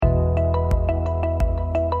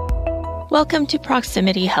Welcome to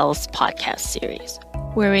Proximity Health's podcast series,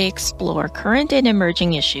 where we explore current and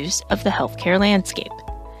emerging issues of the healthcare landscape.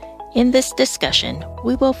 In this discussion,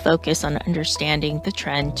 we will focus on understanding the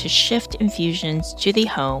trend to shift infusions to the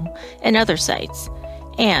home and other sites,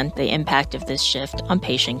 and the impact of this shift on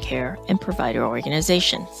patient care and provider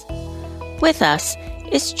organizations. With us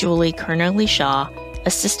is Julie Kernerly-Shaw,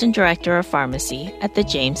 Assistant Director of Pharmacy at the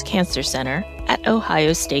James Cancer Center at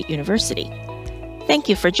Ohio State University. Thank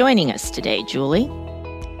you for joining us today, Julie.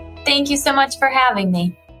 Thank you so much for having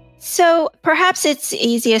me. So perhaps it's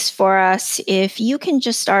easiest for us if you can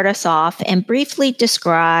just start us off and briefly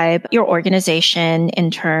describe your organization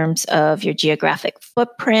in terms of your geographic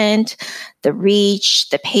footprint, the reach,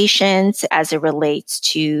 the patients as it relates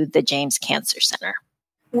to the James Cancer Center.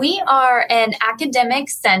 We are an academic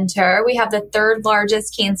center. We have the third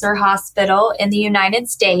largest cancer hospital in the United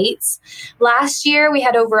States. Last year, we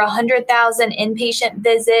had over 100,000 inpatient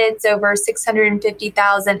visits, over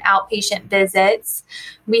 650,000 outpatient visits.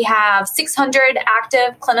 We have 600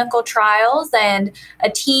 active clinical trials and a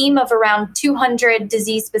team of around 200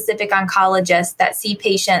 disease-specific oncologists that see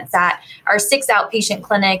patients at our 6 outpatient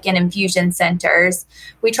clinic and infusion centers.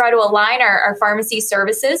 We try to align our pharmacy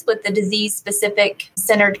services with the disease-specific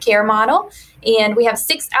centered care model, and we have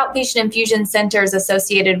 6 outpatient infusion centers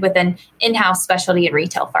associated with an in-house specialty and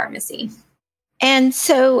retail pharmacy. And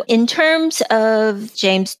so in terms of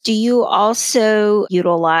James, do you also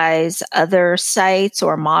utilize other sites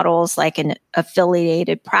or models like an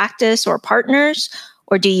affiliated practice or partners,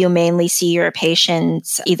 or do you mainly see your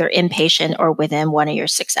patients either inpatient or within one of your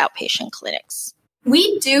 6 outpatient clinics?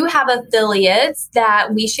 We do have affiliates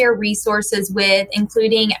that we share resources with,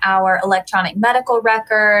 including our electronic medical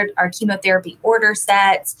record, our chemotherapy order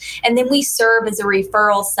sets, and then we serve as a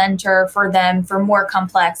referral center for them for more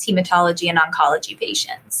complex hematology and oncology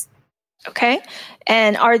patients. Okay.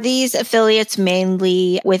 And are these affiliates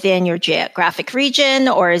mainly within your geographic region,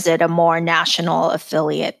 or is it a more national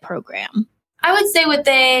affiliate program? I would say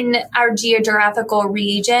within our geographical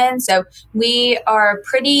region. So we are a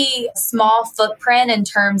pretty small footprint in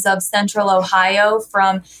terms of central Ohio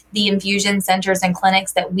from the infusion centers and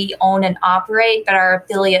clinics that we own and operate, but our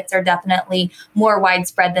affiliates are definitely more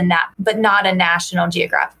widespread than that, but not a national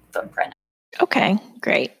geographic footprint. Okay,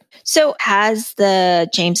 great. So has the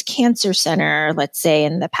James Cancer Center, let's say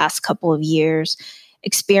in the past couple of years,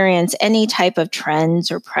 experience any type of trends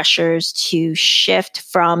or pressures to shift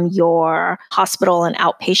from your hospital and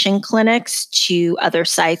outpatient clinics to other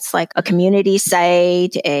sites like a community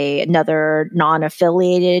site, another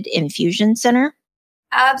non-affiliated infusion center?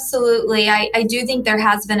 Absolutely. I do think there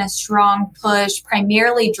has been a strong push,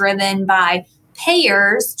 primarily driven by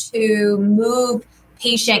payers, to move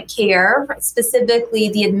patient care, specifically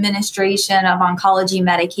the administration of oncology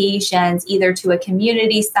medications, either to a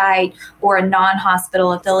community site or a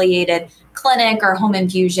non-hospital affiliated clinic or home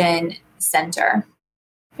infusion center.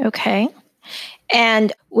 Okay.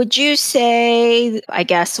 And would you say, I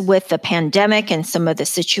guess, with the pandemic and some of the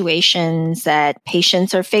situations that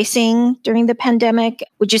patients are facing during the pandemic,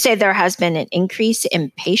 would you say there has been an increase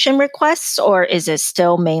in patient requests, or is it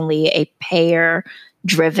still mainly a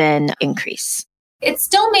payer-driven increase? It's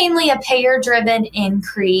still mainly a payer-driven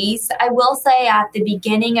increase. I will say at the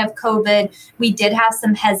beginning of COVID, we did have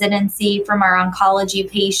some hesitancy from our oncology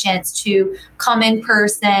patients to come in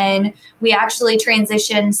person. We actually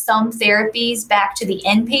transitioned some therapies back to the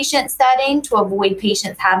inpatient setting to avoid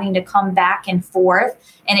patients having to come back and forth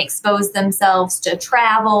and expose themselves to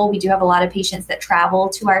travel. We do have a lot of patients that travel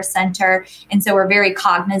to our center, and so we're very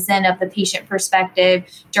cognizant of the patient perspective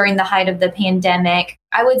during the height of the pandemic.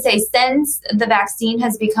 I would say since the vaccine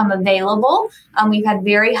has become available, we've had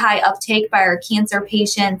very high uptake by our cancer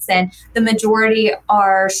patients, and the majority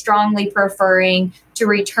are strongly preferring to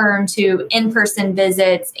return to in-person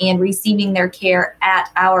visits and receiving their care at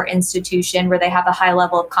our institution where they have a high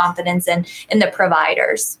level of confidence in the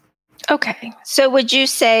providers. Okay. So would you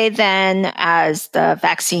say then, as the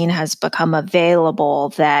vaccine has become available,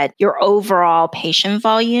 that your overall patient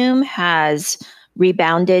volume has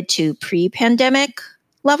rebounded to pre-pandemic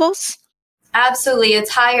levels? Absolutely. It's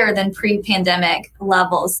higher than pre-pandemic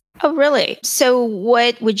levels. Oh, really? So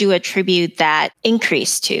what would you attribute that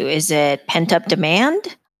increase to? Is it pent-up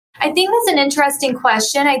demand? I think that's an interesting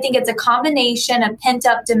question. I think it's a combination of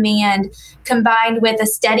pent-up demand combined with a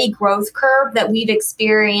steady growth curve that we've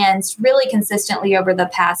experienced really consistently over the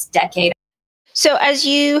past decade. So as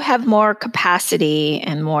you have more capacity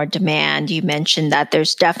and more demand, you mentioned that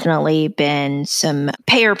there's definitely been some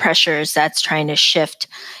payer pressures that's trying to shift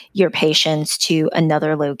your patients to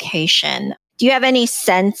another location. Do you have any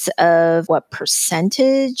sense of what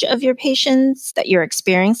percentage of your patients that you're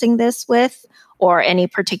experiencing this with, or any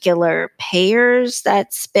particular payers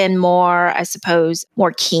that's been more, I suppose,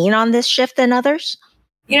 more keen on this shift than others?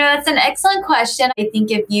 That's an excellent question. I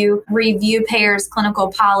think if you review payers'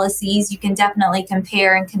 clinical policies, you can definitely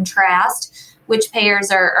compare and contrast which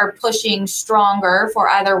payers are pushing stronger for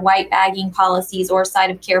either white bagging policies or site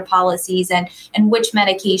of care policies and which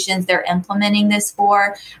medications they're implementing this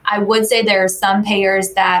for. I would say there are some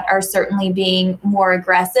payers that are certainly being more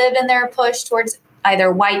aggressive in their push towards either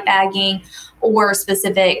white bagging or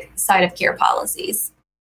specific site of care policies.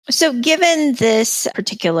 So given this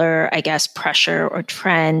particular, I guess, pressure or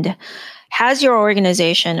trend, has your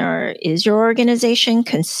organization or is your organization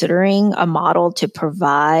considering a model to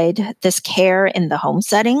provide this care in the home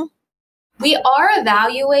setting? We are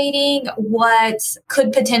evaluating what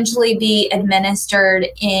could potentially be administered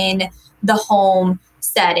in the home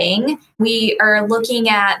setting. We are looking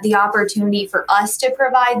at the opportunity for us to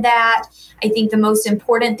provide that. I think the most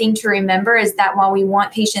important thing to remember is that while we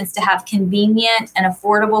want patients to have convenient and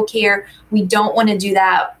affordable care, we don't want to do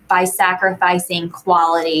that by sacrificing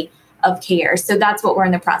quality of care. So that's what we're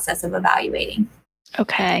in the process of evaluating.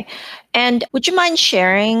 Okay. And would you mind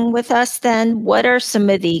sharing with us then what are some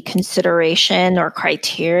of the consideration or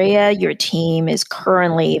criteria your team is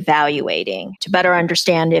currently evaluating to better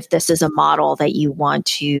understand if this is a model that you want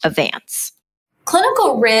to advance?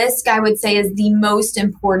 Clinical risk, I would say, is the most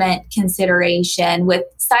important consideration. With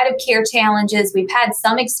site of care challenges, we've had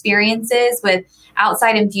some experiences with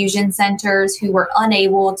outside infusion centers who were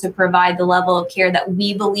unable to provide the level of care that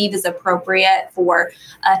we believe is appropriate for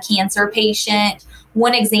a cancer patient.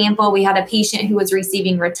 One example, we had a patient who was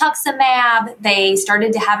receiving rituximab. They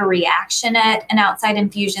started to have a reaction at an outside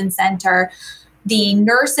infusion center. The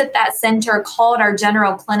nurse at that center called our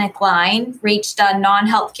general clinic line, reached a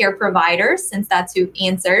non-healthcare provider, since that's who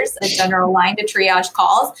answers the general line to triage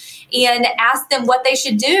calls, and asked them what they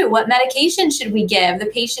should do. What medication should we give? The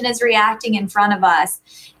patient is reacting in front of us.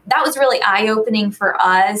 That was really eye-opening for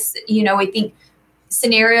us. I think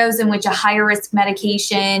scenarios in which a higher risk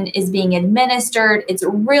medication is being administered, it's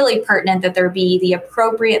really pertinent that there be the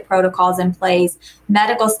appropriate protocols in place.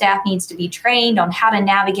 Medical staff needs to be trained on how to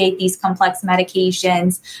navigate these complex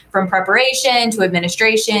medications, from preparation to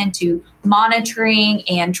administration to monitoring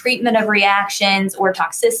and treatment of reactions or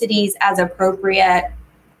toxicities as appropriate.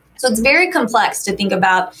 So it's very complex to think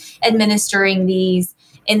about administering these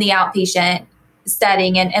in the outpatient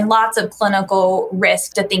setting and lots of clinical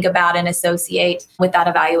risk to think about and associate with that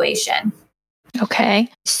evaluation. Okay.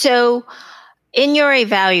 So in your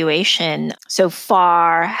evaluation so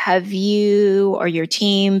far, have you or your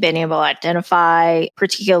team been able to identify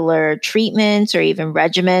particular treatments or even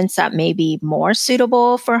regimens that may be more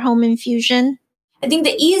suitable for home infusion? I think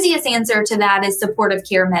the easiest answer to that is supportive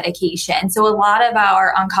care medication. So a lot of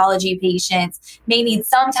our oncology patients may need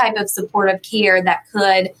some type of supportive care that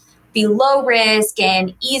could be low risk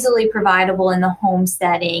and easily providable in the home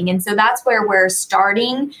setting. And so that's where we're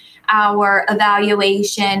starting our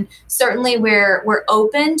evaluation. Certainly we're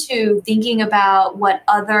open to thinking about what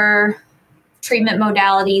other treatment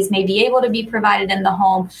modalities may be able to be provided in the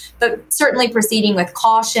home, but certainly proceeding with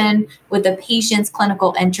caution, with the patient's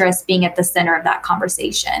clinical interest being at the center of that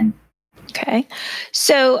conversation. Okay.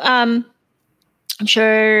 So I'm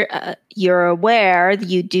sure you're aware that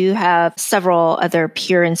you do have several other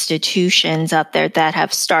peer institutions out there that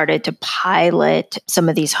have started to pilot some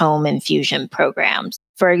of these home infusion programs.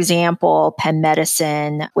 For example, Penn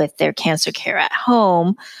Medicine with their Cancer Care at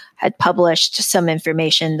Home had published some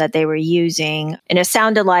information that they were using, and it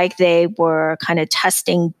sounded like they were kind of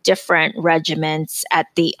testing different regimens at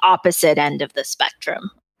the opposite end of the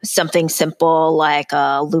spectrum. Something simple like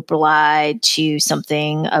a leuprolide to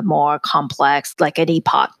something more complex like an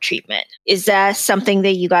EPOC treatment. Is that something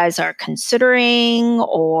that you guys are considering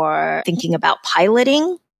or thinking about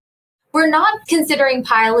piloting? We're not considering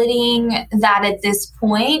piloting that at this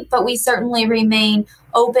point, but we certainly remain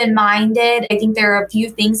open-minded. I think there are a few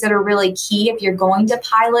things that are really key if you're going to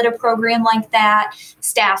pilot a program like that: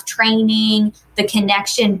 staff training, the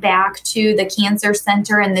connection back to the cancer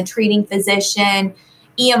center and the treating physician,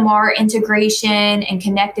 EMR integration and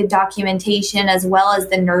connected documentation, as well as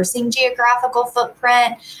the nursing geographical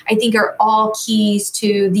footprint, I think are all keys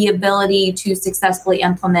to the ability to successfully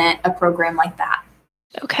implement a program like that.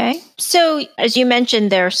 Okay. So, as you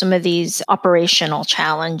mentioned, there are some of these operational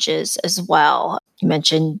challenges as well. You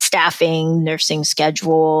mentioned staffing, nursing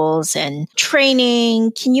schedules, and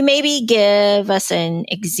training. Can you maybe give us an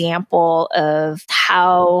example of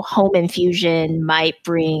how home infusion might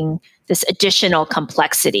bring this additional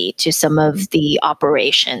complexity to some of the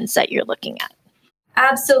operations that you're looking at?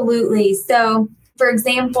 Absolutely. So, for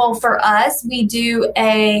example, for us, we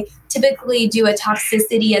typically do a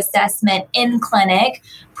toxicity assessment in clinic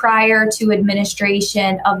prior to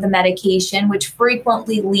administration of the medication, which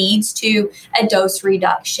frequently leads to a dose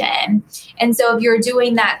reduction. And so, if you're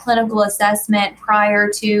doing that clinical assessment prior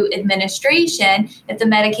to administration, if the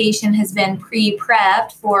medication has been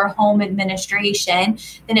pre-prepped for home administration,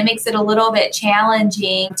 then it makes it a little bit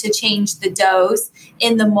challenging to change the dose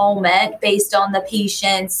in the moment based on the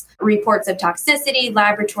patient's reports of toxicity,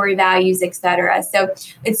 laboratory values, et cetera. So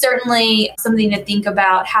it's certainly something to think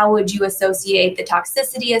about. How would you associate the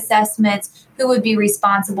toxicity assessments? Who would be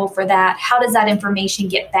responsible for that? How does that information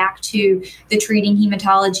get back to the treating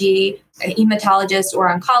hematologist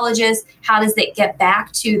or oncologist? How does it get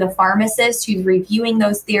back to the pharmacist who's reviewing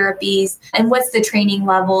those therapies? And what's the training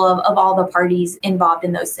level of all the parties involved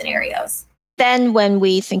in those scenarios? Then, when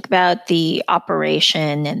we think about the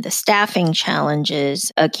operation and the staffing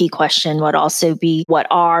challenges, a key question would also be, what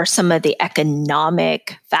are some of the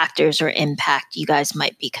economic factors or impact you guys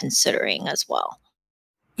might be considering as well?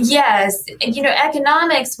 Yes,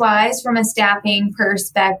 economics wise, from a staffing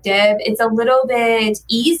perspective, it's a little bit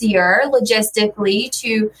easier logistically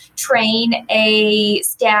to train a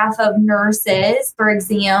staff of nurses, for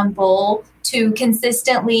example, to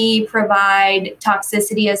consistently provide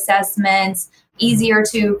toxicity assessments, easier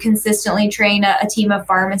to consistently train a team of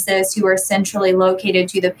pharmacists who are centrally located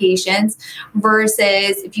to the patients,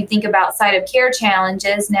 versus if you think about site of care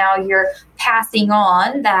challenges, now you're passing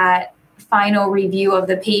on that final review of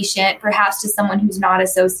the patient, perhaps to someone who's not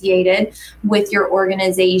associated with your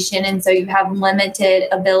organization. And so you have limited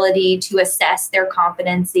ability to assess their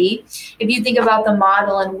competency. If you think about the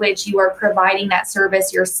model in which you are providing that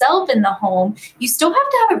service yourself in the home, you still have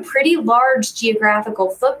to have a pretty large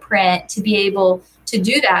geographical footprint to be able to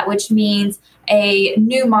do that, which means a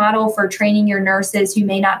new model for training your nurses who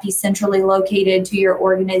may not be centrally located to your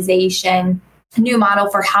organization, a new model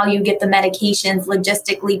for how you get the medications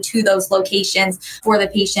logistically to those locations for the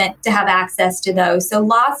patient to have access to those. So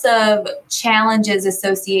lots of challenges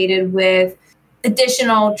associated with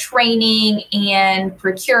additional training and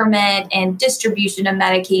procurement and distribution of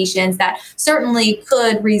medications that certainly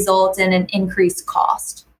could result in an increased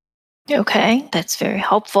cost. Okay, that's very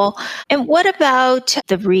helpful. And what about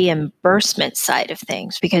the reimbursement side of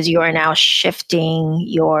things? Because you are now shifting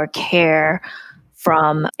your care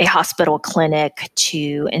from a hospital clinic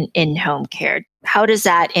to an in-home care. How does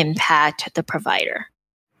that impact the provider?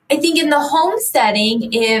 I think in the home setting,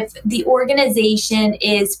 if the organization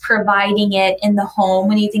is providing it in the home,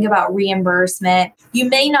 when you think about reimbursement, you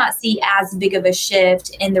may not see as big of a shift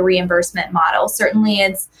in the reimbursement model. Certainly,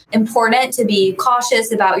 it's important to be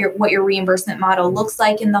cautious about what your reimbursement model looks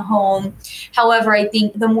like in the home. However, I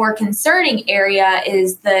think the more concerning area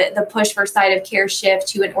is the push for site of care shift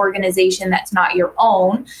to an organization that's not your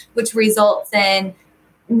own, which results in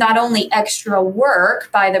not only extra work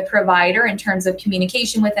by the provider in terms of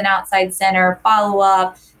communication with an outside center,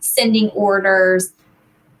 follow-up, sending orders,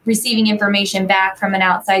 receiving information back from an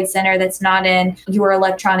outside center that's not in your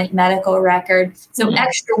electronic medical record. So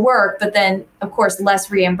extra work, but then, of course, less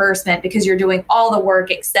reimbursement because you're doing all the work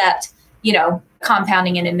except,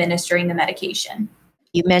 compounding and administering the medication.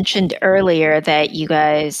 You mentioned earlier that you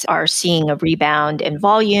guys are seeing a rebound in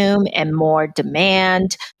volume and more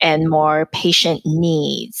demand and more patient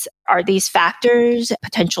needs. Are these factors a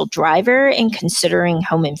potential driver in considering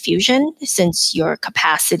home infusion, since your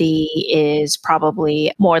capacity is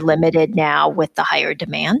probably more limited now with the higher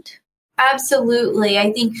demand? Absolutely.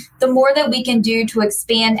 I think the more that we can do to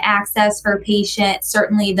expand access for patients,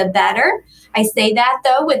 certainly the better. I say that,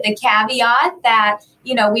 though, with the caveat that,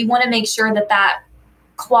 we want to make sure that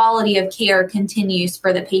quality of care continues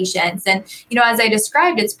for the patients. And, as I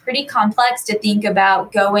described, it's pretty complex to think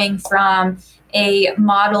about going from a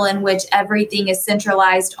model in which everything is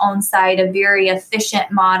centralized on site, a very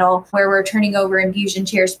efficient model where we're turning over infusion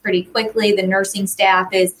chairs pretty quickly. The nursing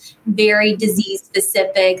staff is very disease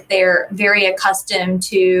specific. They're very accustomed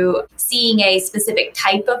to seeing a specific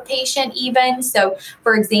type of patient even. So,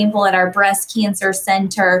 for example, at our breast cancer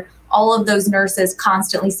center, all of those nurses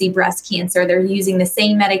constantly see breast cancer. They're using the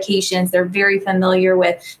same medications. They're very familiar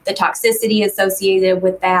with the toxicity associated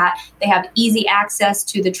with that. They have easy access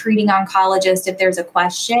to the treating oncologist if there's a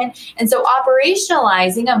question. And so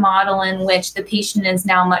operationalizing a model in which the patient is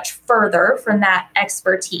now much further from that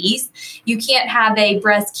expertise. You can't have a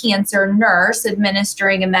breast cancer nurse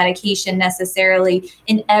administering a medication necessarily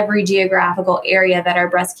in every geographical area that our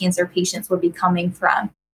breast cancer patients would be coming from.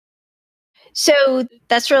 So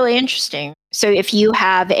that's really interesting. So if you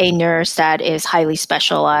have a nurse that is highly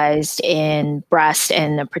specialized in breast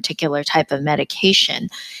and a particular type of medication,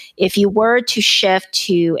 if you were to shift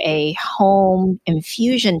to a home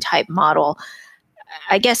infusion type model,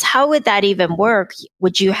 I guess how would that even work?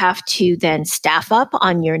 Would you have to then staff up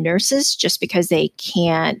on your nurses just because they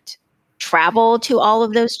can't travel to all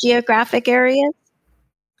of those geographic areas?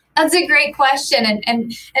 That's a great question,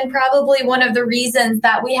 and probably one of the reasons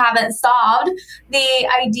that we haven't solved the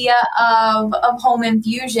idea of home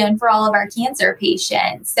infusion for all of our cancer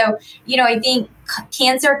patients. So, I think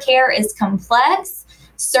cancer care is complex.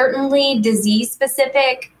 Certainly,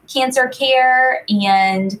 disease-specific cancer care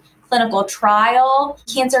and clinical trial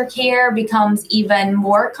cancer care becomes even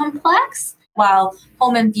more complex. While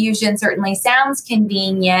home infusion certainly sounds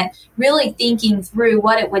convenient, really thinking through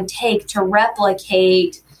what it would take to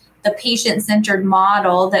replicate the patient-centered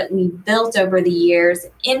model that we built over the years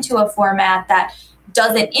into a format that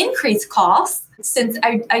doesn't increase costs. Since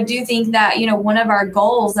I do think that, one of our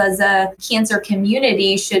goals as a cancer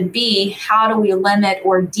community should be how do we limit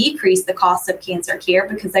or decrease the cost of cancer care?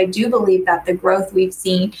 Because I do believe that the growth we've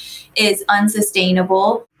seen is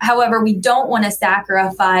unsustainable. However, we don't want to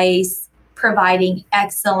sacrifice providing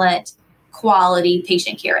excellent quality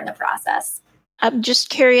patient care in the process. I'm just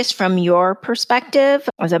curious from your perspective.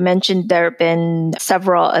 As I mentioned, there have been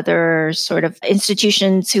several other sort of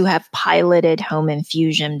institutions who have piloted home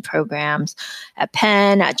infusion programs at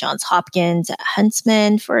Penn, at Johns Hopkins, at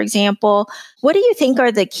Huntsman, for example. What do you think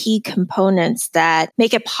are the key components that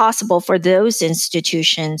make it possible for those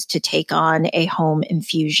institutions to take on a home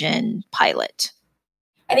infusion pilot?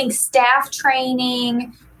 I think staff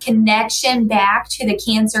training, connection back to the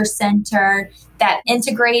cancer center, that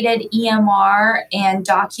integrated EMR and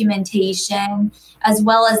documentation, as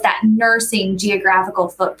well as that nursing geographical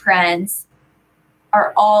footprints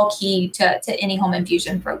are all key to any home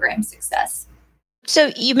infusion program success. So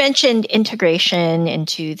you mentioned integration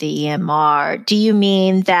into the EMR. Do you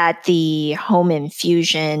mean that the home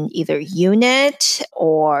infusion either unit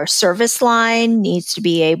or service line needs to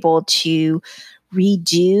be able to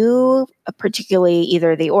redo particularly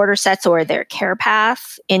either the order sets or their care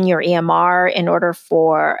path in your EMR in order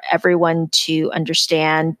for everyone to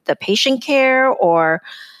understand the patient care? Or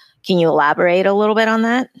can you elaborate a little bit on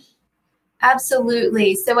that?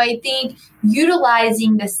 Absolutely. So I think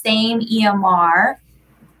utilizing the same EMR,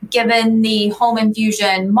 given the home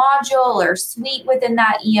infusion module or suite within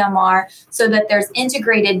that EMR, so that there's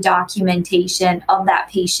integrated documentation of that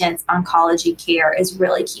patient's oncology care is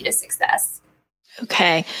really key to success.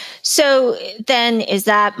 Okay. So then is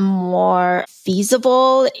that more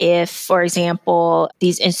feasible if, for example,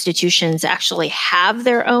 these institutions actually have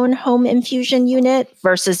their own home infusion unit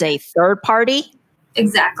versus a third party?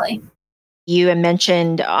 Exactly. You had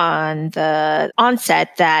mentioned on the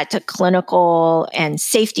onset that clinical and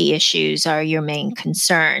safety issues are your main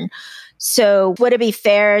concern. So would it be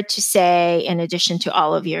fair to say, in addition to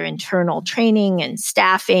all of your internal training and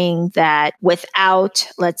staffing, that without,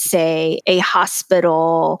 let's say, a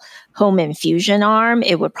hospital home infusion arm,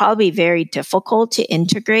 it would probably be very difficult to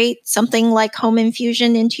integrate something like home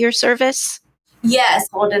infusion into your service? Yes,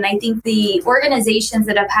 Holden. I think the organizations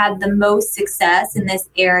that have had the most success in this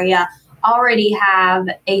area already have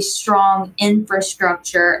a strong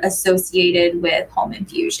infrastructure associated with home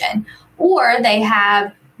infusion, or they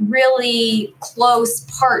have really close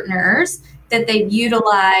partners that they've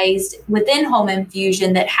utilized within home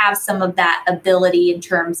infusion that have some of that ability in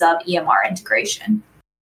terms of EMR integration.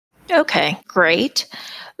 Okay, great.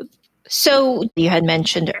 So you had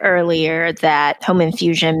mentioned earlier that home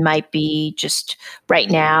infusion might be just right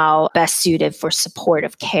now best suited for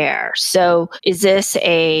supportive care. So is this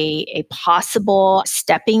a possible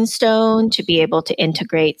stepping stone to be able to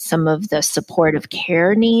integrate some of the supportive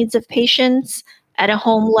care needs of patients at a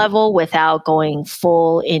home level without going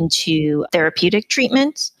full into therapeutic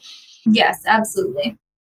treatments? Yes, absolutely.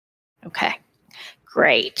 Okay,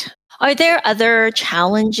 great. Are there other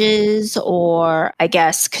challenges or, I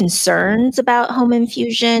guess, concerns about home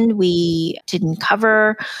infusion we didn't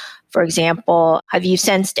cover? For example, have you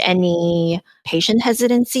sensed any patient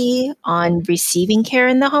hesitancy on receiving care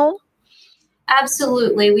in the home?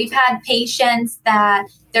 Absolutely. We've had patients that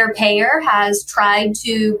their payer has tried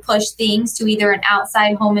to push things to either an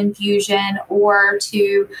outside home infusion or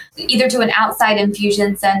to an outside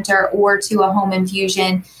infusion center or to a home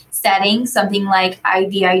infusion setting, something like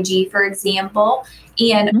IVIG, for example.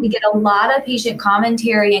 And we get a lot of patient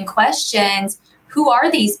commentary and questions. Who are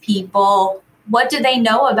these people? What do they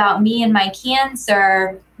know about me and my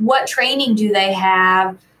cancer? What training do they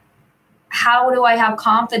have? How do I have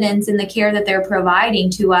confidence in the care that they're providing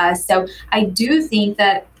to us? So I do think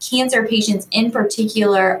that cancer patients in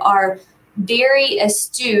particular are very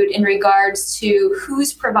astute in regards to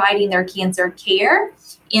who's providing their cancer care.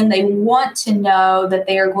 And they want to know that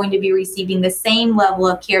they are going to be receiving the same level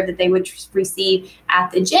of care that they would receive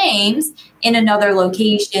at the James in another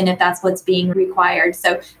location if that's what's being required.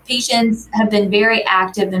 So patients have been very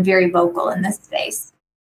active and very vocal in this space.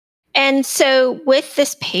 And so with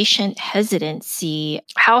this patient hesitancy,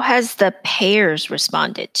 how has the payers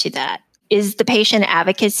responded to that? Is the patient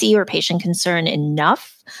advocacy or patient concern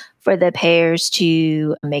enough for the payers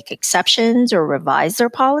to make exceptions or revise their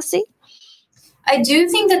policy? I do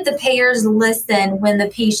think that the payers listen when the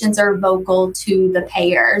patients are vocal to the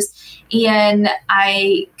payers. And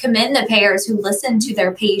I commend the payers who listen to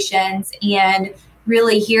their patients and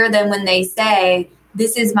really hear them when they say,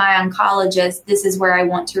 this is my oncologist, this is where I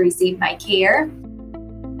want to receive my care.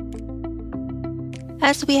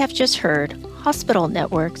 As we have just heard, hospital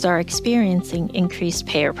networks are experiencing increased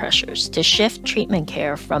payer pressures to shift treatment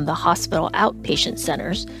care from the hospital outpatient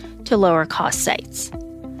centers to lower cost sites.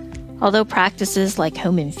 Although practices like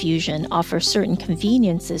home infusion offer certain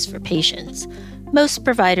conveniences for patients, most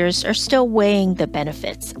providers are still weighing the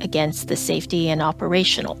benefits against the safety and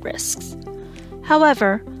operational risks.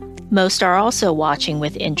 However, most are also watching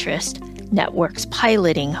with interest networks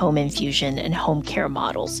piloting home infusion and home care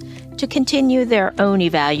models to continue their own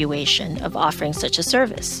evaluation of offering such a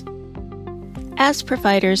service. As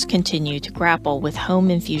providers continue to grapple with home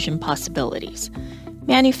infusion possibilities,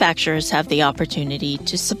 manufacturers have the opportunity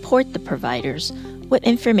to support the providers with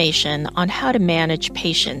information on how to manage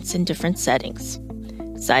patients in different settings,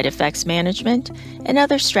 side effects management, and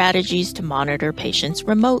other strategies to monitor patients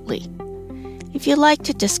remotely. If you'd like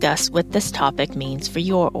to discuss what this topic means for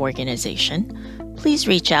your organization, please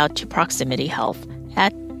reach out to Proximity Health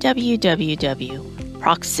at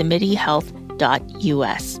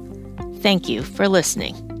www.proximityhealth.us. Thank you for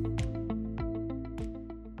listening.